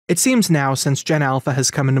It seems now, since Gen Alpha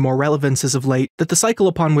has come into more relevance as of late, that the cycle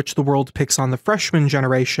upon which the world picks on the freshman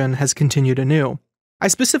generation has continued anew. I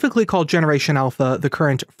specifically call Generation Alpha the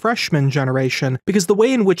current freshman generation because the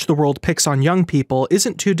way in which the world picks on young people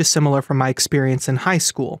isn't too dissimilar from my experience in high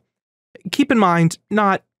school. Keep in mind,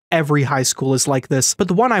 not every high school is like this, but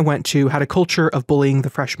the one I went to had a culture of bullying the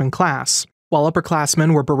freshman class. While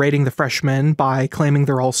upperclassmen were berating the freshmen by claiming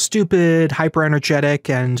they're all stupid, hyper-energetic,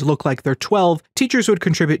 and look like they're 12, teachers would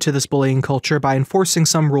contribute to this bullying culture by enforcing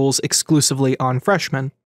some rules exclusively on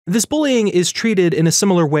freshmen. This bullying is treated in a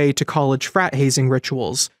similar way to college frat hazing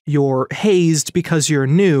rituals. You're hazed because you're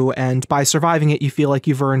new, and by surviving it you feel like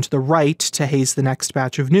you've earned the right to haze the next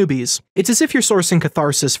batch of newbies. It's as if you're sourcing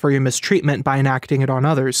catharsis for your mistreatment by enacting it on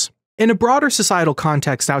others. In a broader societal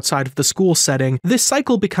context outside of the school setting, this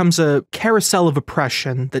cycle becomes a carousel of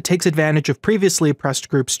oppression that takes advantage of previously oppressed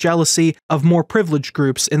groups' jealousy of more privileged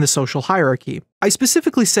groups in the social hierarchy. I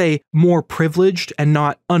specifically say more privileged and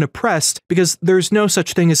not unoppressed because there's no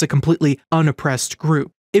such thing as a completely unoppressed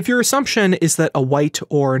group. If your assumption is that a white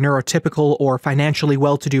or neurotypical or financially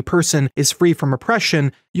well-to-do person is free from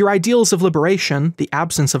oppression, your ideals of liberation, the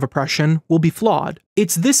absence of oppression, will be flawed.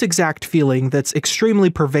 It's this exact feeling that's extremely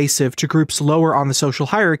pervasive to groups lower on the social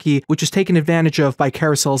hierarchy, which is taken advantage of by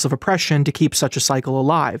carousels of oppression to keep such a cycle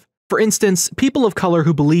alive. For instance, people of color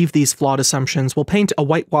who believe these flawed assumptions will paint a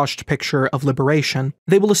whitewashed picture of liberation.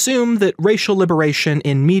 They will assume that racial liberation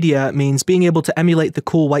in media means being able to emulate the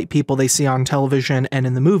cool white people they see on television and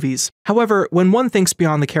in the movies. However, when one thinks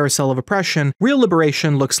beyond the carousel of oppression, real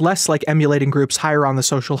liberation looks less like emulating groups higher on the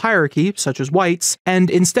social hierarchy, such as whites, and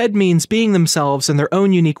instead means being themselves in their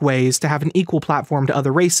own unique ways to have an equal platform to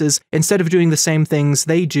other races instead of doing the same things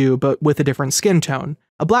they do but with a different skin tone.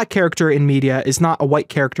 A black character in media is not a white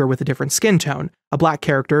character with a different skin tone. A black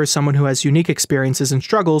character is someone who has unique experiences and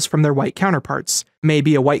struggles from their white counterparts.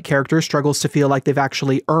 Maybe a white character struggles to feel like they've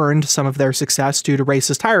actually earned some of their success due to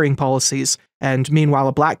racist hiring policies, and meanwhile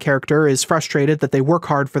a black character is frustrated that they work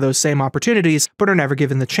hard for those same opportunities but are never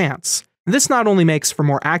given the chance. This not only makes for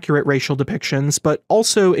more accurate racial depictions, but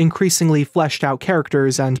also increasingly fleshed out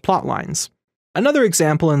characters and plotlines. Another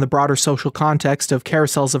example in the broader social context of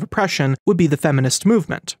carousels of oppression would be the feminist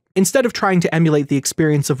movement. Instead of trying to emulate the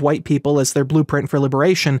experience of white people as their blueprint for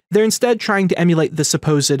liberation, they're instead trying to emulate the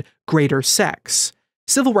supposed greater sex.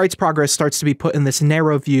 Civil rights progress starts to be put in this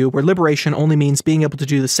narrow view where liberation only means being able to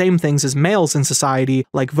do the same things as males in society,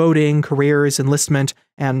 like voting, careers, enlistment,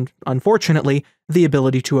 and, unfortunately, the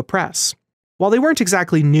ability to oppress. While they weren't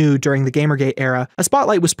exactly new during the Gamergate era, a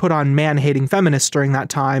spotlight was put on man-hating feminists during that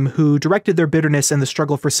time who directed their bitterness in the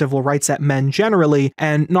struggle for civil rights at men generally,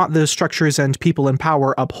 and not the structures and people in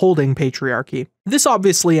power upholding patriarchy. This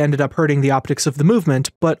obviously ended up hurting the optics of the movement,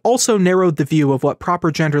 but also narrowed the view of what proper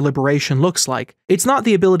gender liberation looks like. It's not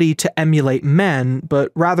the ability to emulate men,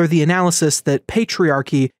 but rather the analysis that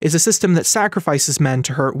patriarchy is a system that sacrifices men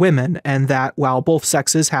to hurt women, and that while both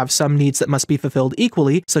sexes have some needs that must be fulfilled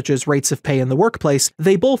equally, such as rates of pay in the workplace,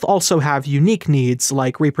 they both also have unique needs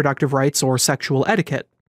like reproductive rights or sexual etiquette.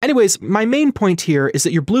 Anyways, my main point here is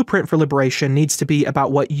that your blueprint for liberation needs to be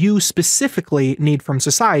about what you specifically need from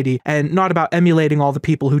society, and not about emulating all the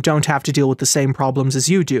people who don't have to deal with the same problems as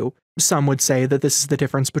you do. Some would say that this is the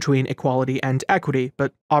difference between equality and equity,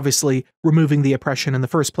 but obviously, removing the oppression in the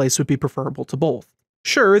first place would be preferable to both.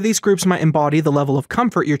 Sure, these groups might embody the level of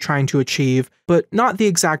comfort you're trying to achieve, but not the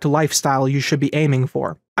exact lifestyle you should be aiming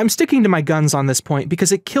for. I'm sticking to my guns on this point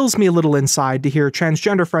because it kills me a little inside to hear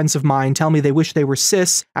transgender friends of mine tell me they wish they were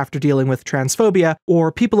cis after dealing with transphobia,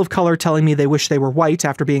 or people of color telling me they wish they were white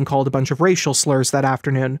after being called a bunch of racial slurs that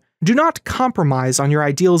afternoon. Do not compromise on your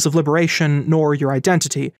ideals of liberation nor your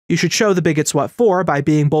identity. You should show the bigots what for by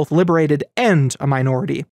being both liberated and a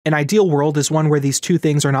minority. An ideal world is one where these two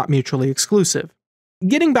things are not mutually exclusive.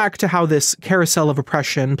 Getting back to how this carousel of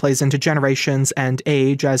oppression plays into generations and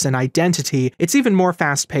age as an identity, it's even more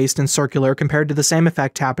fast-paced and circular compared to the same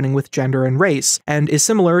effect happening with gender and race, and is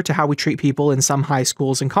similar to how we treat people in some high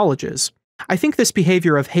schools and colleges. I think this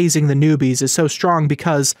behavior of hazing the newbies is so strong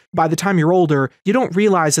because, by the time you're older, you don't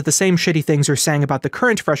realize that the same shitty things you're saying about the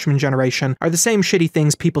current freshman generation are the same shitty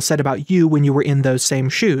things people said about you when you were in those same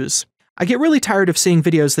shoes. I get really tired of seeing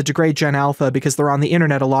videos that degrade Gen Alpha because they're on the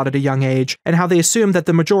internet a lot at a young age, and how they assume that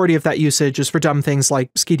the majority of that usage is for dumb things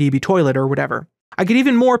like SkiDB toilet or whatever. I get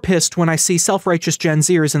even more pissed when I see self-righteous Gen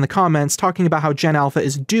Zers in the comments talking about how Gen Alpha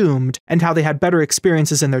is doomed and how they had better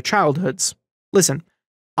experiences in their childhoods. Listen,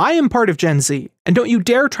 I am part of Gen Z, and don't you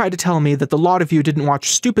dare try to tell me that the lot of you didn't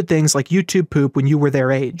watch stupid things like YouTube poop when you were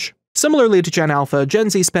their age. Similarly to Gen Alpha, Gen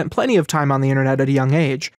Z spent plenty of time on the internet at a young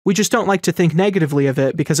age. We just don't like to think negatively of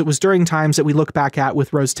it because it was during times that we look back at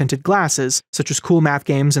with rose-tinted glasses, such as cool math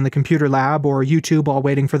games in the computer lab or YouTube while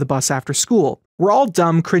waiting for the bus after school. We're all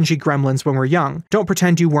dumb, cringy gremlins when we're young. Don't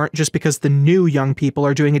pretend you weren't just because the new young people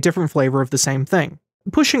are doing a different flavor of the same thing.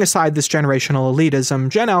 Pushing aside this generational elitism,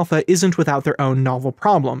 Gen Alpha isn't without their own novel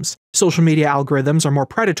problems. Social media algorithms are more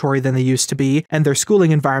predatory than they used to be, and their schooling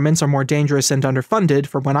environments are more dangerous and underfunded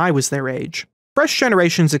for when I was their age. Fresh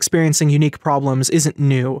generations experiencing unique problems isn't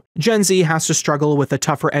new. Gen Z has to struggle with a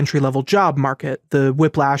tougher entry-level job market, the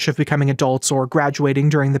whiplash of becoming adults or graduating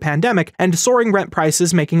during the pandemic, and soaring rent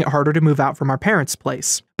prices making it harder to move out from our parents'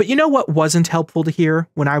 place. But you know what wasn't helpful to hear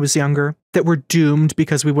when I was younger? That we're doomed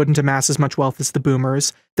because we wouldn't amass as much wealth as the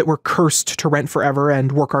boomers, that we're cursed to rent forever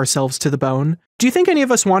and work ourselves to the bone. Do you think any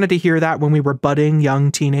of us wanted to hear that when we were budding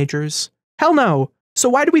young teenagers? Hell no! So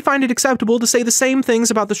why do we find it acceptable to say the same things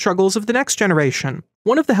about the struggles of the next generation?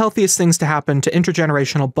 One of the healthiest things to happen to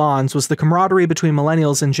intergenerational bonds was the camaraderie between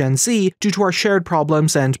millennials and Gen Z due to our shared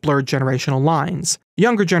problems and blurred generational lines.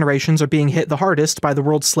 Younger generations are being hit the hardest by the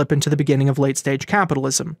world's slip into the beginning of late-stage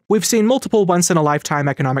capitalism. We've seen multiple once-in-a-lifetime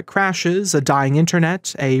economic crashes, a dying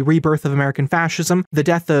internet, a rebirth of American fascism, the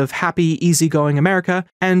death of happy, easygoing America,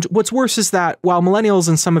 and what's worse is that, while millennials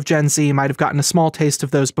and some of Gen Z might have gotten a small taste of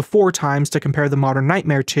those before times to compare the modern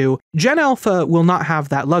nightmare to, Gen Alpha will not have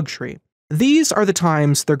that luxury. These are the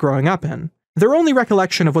times they're growing up in. Their only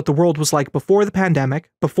recollection of what the world was like before the pandemic,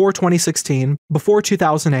 before 2016, before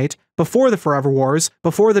 2008, before the Forever Wars,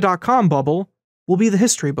 before the dot-com bubble, will be the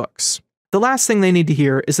history books. The last thing they need to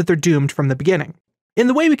hear is that they're doomed from the beginning. In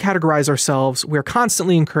the way we categorize ourselves, we're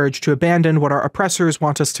constantly encouraged to abandon what our oppressors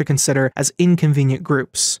want us to consider as inconvenient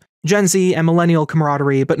groups. Gen Z and millennial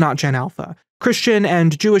camaraderie, but not Gen Alpha. Christian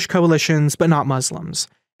and Jewish coalitions, but not Muslims.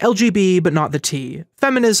 LGB, but not the T.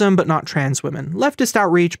 Feminism, but not trans women. Leftist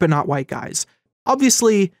outreach, but not white guys.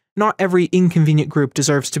 Obviously, not every inconvenient group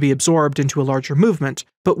deserves to be absorbed into a larger movement,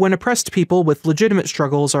 but when oppressed people with legitimate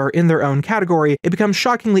struggles are in their own category, it becomes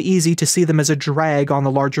shockingly easy to see them as a drag on the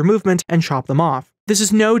larger movement and chop them off. This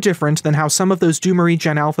is no different than how some of those doomery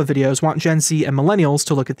Gen Alpha videos want Gen Z and millennials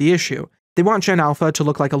to look at the issue. They want Gen Alpha to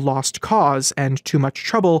look like a lost cause and too much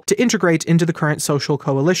trouble to integrate into the current social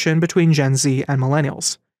coalition between Gen Z and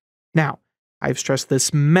millennials. Now, I've stressed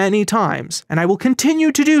this many times, and I will continue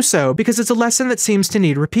to do so because it's a lesson that seems to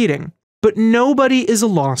need repeating. But nobody is a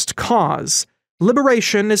lost cause.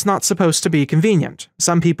 Liberation is not supposed to be convenient.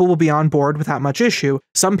 Some people will be on board without much issue.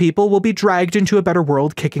 Some people will be dragged into a better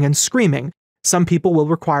world kicking and screaming. Some people will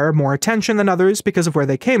require more attention than others because of where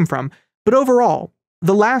they came from. But overall,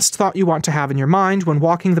 the last thought you want to have in your mind when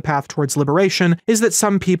walking the path towards liberation is that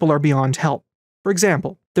some people are beyond help. For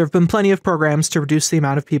example, there have been plenty of programs to reduce the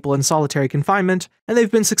amount of people in solitary confinement, and they've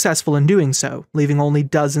been successful in doing so, leaving only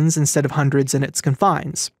dozens instead of hundreds in its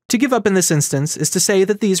confines. To give up in this instance is to say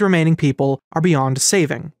that these remaining people are beyond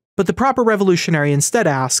saving. But the proper revolutionary instead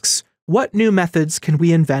asks, what new methods can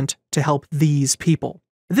we invent to help these people?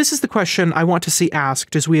 This is the question I want to see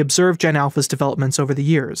asked as we observe Gen Alpha's developments over the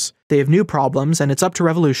years. They have new problems, and it's up to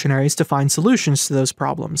revolutionaries to find solutions to those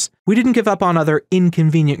problems. We didn't give up on other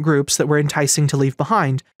inconvenient groups that were enticing to leave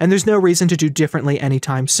behind, and there's no reason to do differently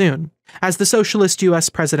anytime soon. As the socialist US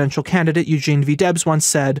presidential candidate Eugene V. Debs once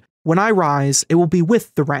said, "When I rise, it will be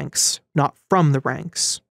with the ranks, not from the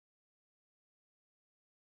ranks."